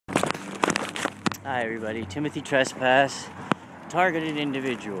Hi everybody, Timothytrespas, targeted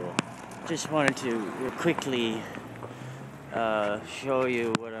individual. Just wanted to quickly show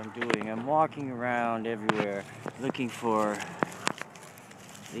you what I'm doing. I'm walking around everywhere looking for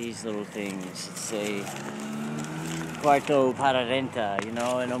these little things. It's a cuarto para renta, you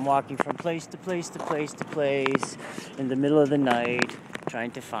know, and I'm walking from place to place to place to place in the middle of the night trying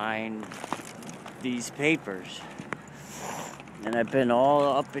to find these papers. And I've been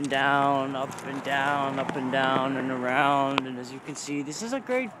all up and down, up and down, up and down and around. And as you can see, this is a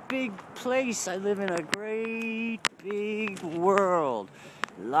great big place. I live in a great big world.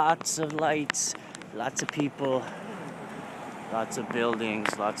 Lots of lights, lots of people, lots of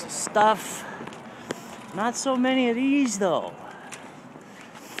buildings, lots of stuff. Not so many of these though.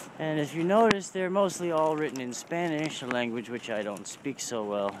 And if you notice, they're mostly all written in Spanish, a language which I don't speak so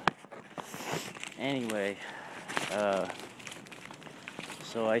well. Anyway,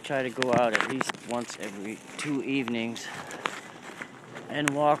 so I try to go out at least once every 2 evenings and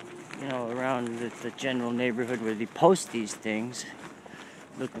walk, you know, around the general neighborhood where they post these things,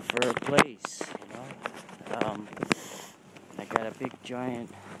 looking for a place, you know. I got a big giant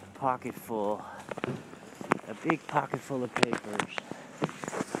pocket full of papers,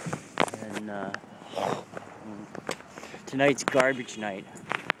 and tonight's garbage night,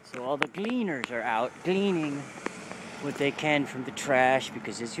 so all the gleaners are out gleaning what they can from the trash,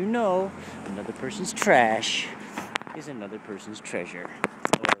 because as you know, another person's trash is another person's treasure,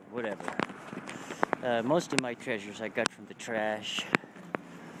 or whatever. Most of my treasures I got from the trash.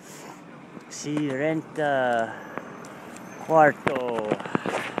 Si renta cuarto.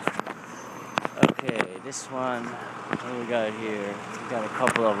 Okay, this one, what do we got here? We got a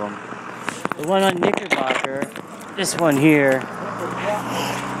couple of them. The one on Knickerbocker, this one here,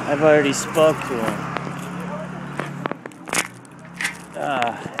 I've already spoke to him.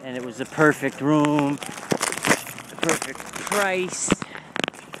 And it was the perfect room, the perfect price,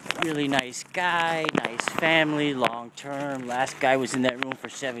 really nice guy, nice family, long term. Last guy was in that room for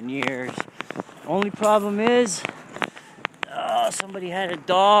 7 years. Only problem is, somebody had a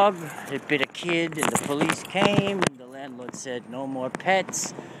dog, it bit a kid, and the police came, and the landlord said no more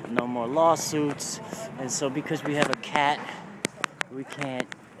pets, no more lawsuits. And so because we have a cat, we can't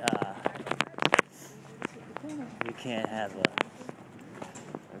have a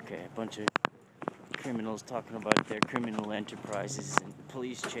bunch of criminals talking about their criminal enterprises and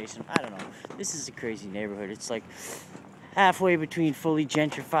police chase them. I don't know. This is a crazy neighborhood. It's like halfway between fully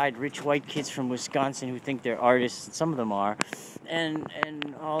gentrified rich white kids from Wisconsin who think they're artists, and some of them are, and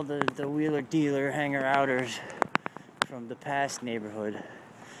all the wheeler dealer hanger outers from the past neighborhood.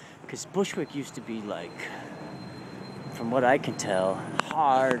 Because Bushwick used to be, like, from what I can tell,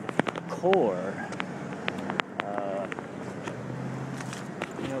 hardcore.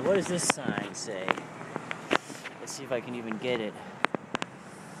 What does this sign say? Let's see if I can even get it.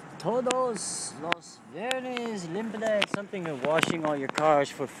 Todos los viernes libre, something of washing all your cars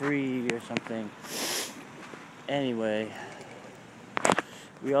for free or something. Anyway,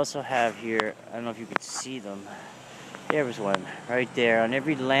 we also have here, I don't know if you could see them. There was one right there on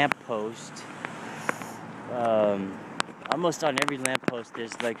every lamppost. Almost on every lamppost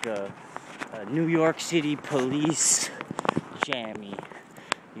there's like a New York City police jammy.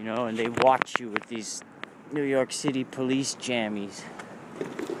 You know, and they watch you with these New York City police jammies.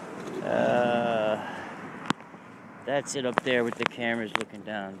 That's it up there with the cameras looking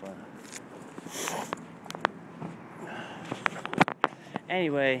down. But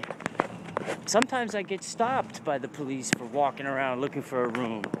anyway, sometimes I get stopped by the police for walking around looking for a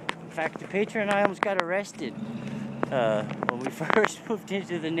room. In fact, the patron and I almost got arrested when we first moved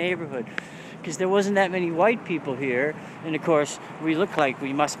into the neighborhood, because there wasn't that many white people here, and of course we look like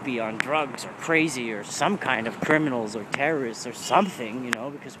we must be on drugs or crazy or some kind of criminals or terrorists or something, you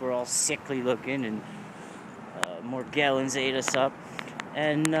know, because we're all sickly looking, and Morgellons ate us up,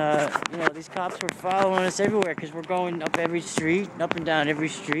 and you know, these cops were following us everywhere because we're going up every street, up and down every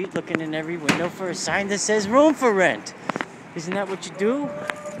street, looking in every window for a sign that says room for rent. Isn't that what you do?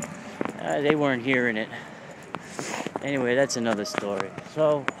 They weren't hearing it. Anyway, that's another story.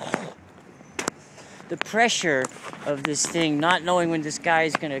 So the pressure of this thing, not knowing when this guy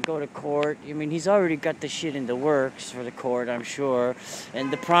is going to go to court. I mean, he's already got the shit in the works for the court, I'm sure. And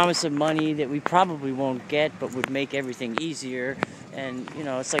the promise of money that we probably won't get, but would make everything easier. And, you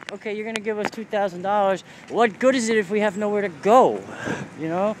know, it's like, okay, you're going to give us $2,000. What good is it if we have nowhere to go? You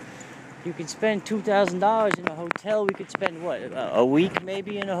know? You could spend $2,000 in a hotel. We could spend, what, a week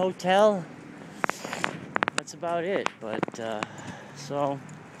maybe in a hotel? That's about it. But, so...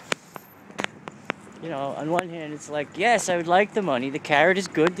 you know, on one hand, it's like, yes, I would like the money. The carrot is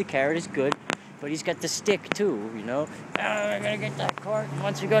good. The carrot is good. but he's got the stick too, you know. Oh, we're gonna get that court, and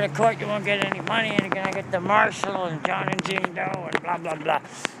once we go to court, you won't get any money, and you're gonna get the marshal and John and Jane Doe and blah blah blah.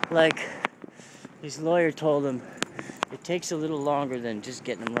 Like, his lawyer told him it takes a little longer than just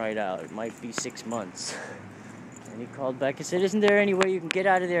getting him right out. It might be 6 months. And he called back and said, "Isn't there any way you can get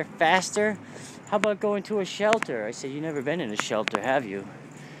out of there faster? How about going to a shelter?" I said, "You've never been in a shelter, have you?"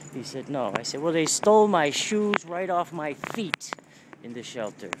 He said, "No." I said, "Well, they stole my shoes right off my feet in the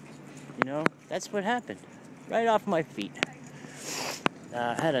shelter. You know, that's what happened. Right off my feet."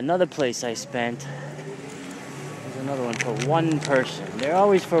 I had another place I spent. There's another one for one person. They're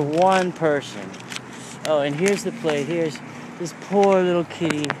always for one person. Oh, and here's the place. Here's this poor little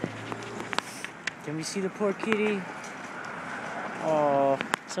kitty. Can we see the poor kitty? Oh,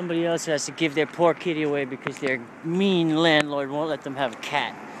 somebody else has to give their poor kitty away because their mean landlord won't let them have a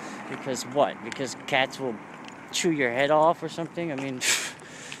cat. Because what? Because cats will chew your head off or something? I mean,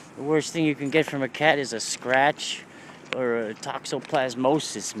 the worst thing you can get from a cat is a scratch or a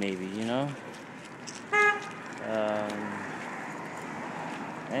toxoplasmosis, maybe, you know?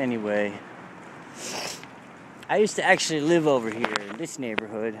 Anyway, I used to actually live over here in this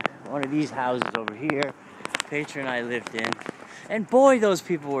neighborhood, one of these houses over here. Petra and I lived in. And boy, those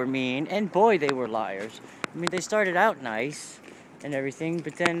people were mean, and boy, they were liars. I mean, they started out nice and everything,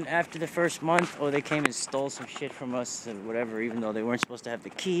 but then after the first month, oh, they came and stole some shit from us and whatever, even though they weren't supposed to have the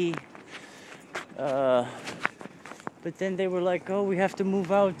key. But then they were like, "Oh, we have to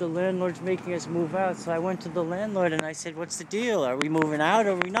move out. The landlord's making us move out." So I went to the landlord and I said, "What's the deal? Are we moving out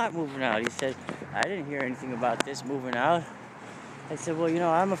or are we not moving out?" He said, "I didn't hear anything about this moving out." I said, "Well, you know,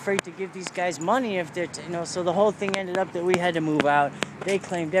 I'm afraid to give these guys money if they're, you know," so the whole thing ended up that we had to move out. They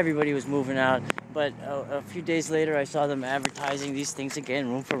claimed everybody was moving out, but a few days later I saw them advertising these things again,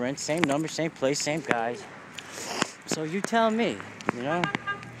 room for rent, same number, same place, same guys. So you tell me, you know,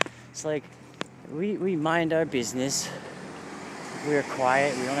 it's like we mind our business. We're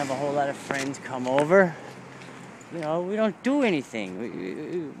quiet. We don't have a whole lot of friends come over. You know, we don't do anything.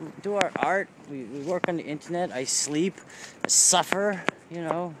 We do our art. We work on the internet. I sleep. I suffer, you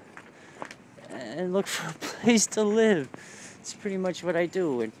know, and look for a place to live. It's pretty much what I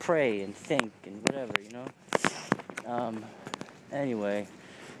do, and pray and think and whatever, you know. Anyway,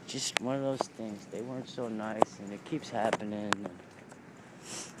 just one of those things. They weren't so nice, and it keeps happening. And,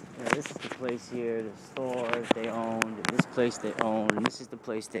 you know, this is the place here, the store they owned, and this place they owned, and this is the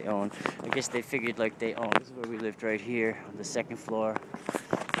place they owned. I guess they figured like they owned. This is where we lived right here on the second floor.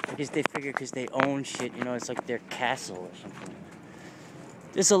 I guess they figured because they own shit, you know, it's like their castle or something.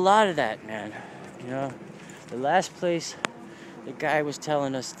 There's a lot of that, man. You know, the last place, the guy was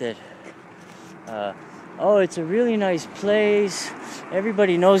telling us that, oh, it's a really nice place.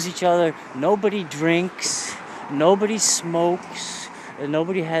 Everybody knows each other. Nobody drinks. Nobody smokes.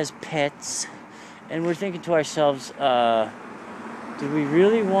 Nobody has pets, and we're thinking to ourselves, do we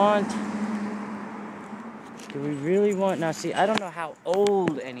really want, now see, I don't know how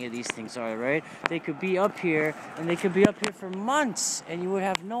old any of these things are, right? They could be up here, and they could be up here for months, and you would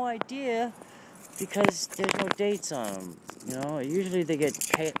have no idea, because there's no dates on them, you know? Usually they get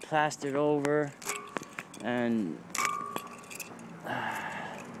plastered over, and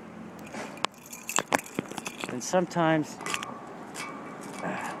sometimes,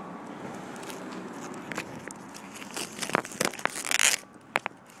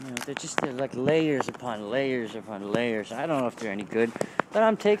 you know, they're like layers upon layers upon layers. I don't know if they're any good, but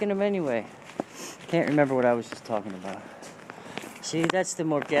I'm taking them anyway. Can't remember what I was just talking about. See, that's the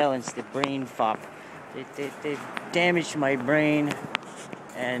Morgellons, the brain fop. They've damaged my brain,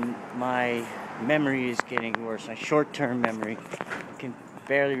 and my memory is getting worse. My short-term memory. I can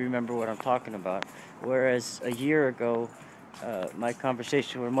barely remember what I'm talking about. Whereas a year ago, my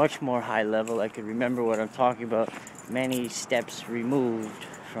conversations were much more high level. I could remember what I'm talking about many steps removed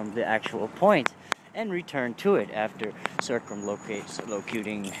from the actual point and return to it after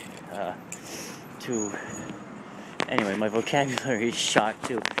circumlocuting to... Anyway, my vocabulary is shot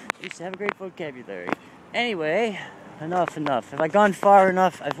too. I used to have a great vocabulary. Anyway, enough. Have I gone far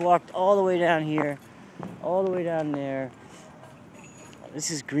enough? I've walked all the way down here, all the way down there.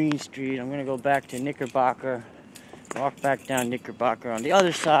 This is Green Street. I'm gonna go back to Knickerbocker, walk back down Knickerbocker on the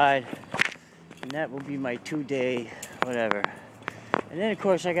other side, and that will be my 2-day whatever. And then of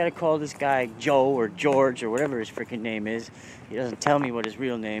course I gotta call this guy Joe or George or whatever his freaking name is. He doesn't tell me what his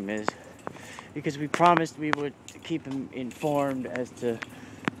real name is, because we promised we would keep him informed as to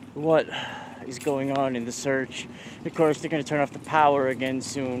what is going on in the search. Of course they're gonna turn off the power again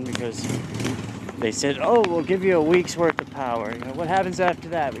soon, because they said, "Oh, we'll give you a week's worth of power." You know, what happens after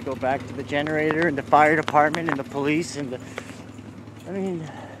that? We go back to the generator and the fire department and the police and the... I mean,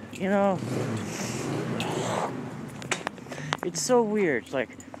 you know, it's so weird. It's like,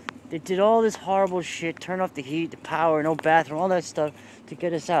 they did all this horrible shit, turn off the heat, the power, no bathroom, all that stuff to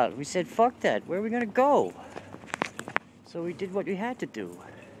get us out. We said, fuck that, where are we gonna go? So we did what we had to do.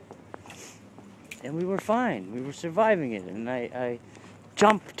 And we were fine, we were surviving it, and I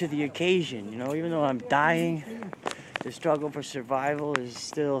jumped to the occasion, you know, even though I'm dying, the struggle for survival is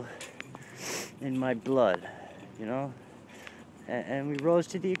still in my blood, you know? And we rose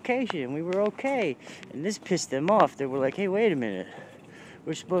to the occasion, we were okay. And this pissed them off. They were like, hey, wait a minute.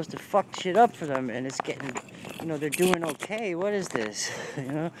 We're supposed to fuck shit up for them, and it's getting, you know, they're doing okay. What is this?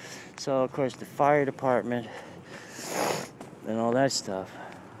 You know? So, of course, the fire department and all that stuff.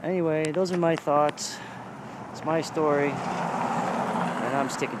 Anyway, those are my thoughts. It's my story, and I'm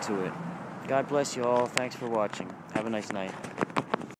sticking to it. God bless you all. Thanks for watching. Have a nice night.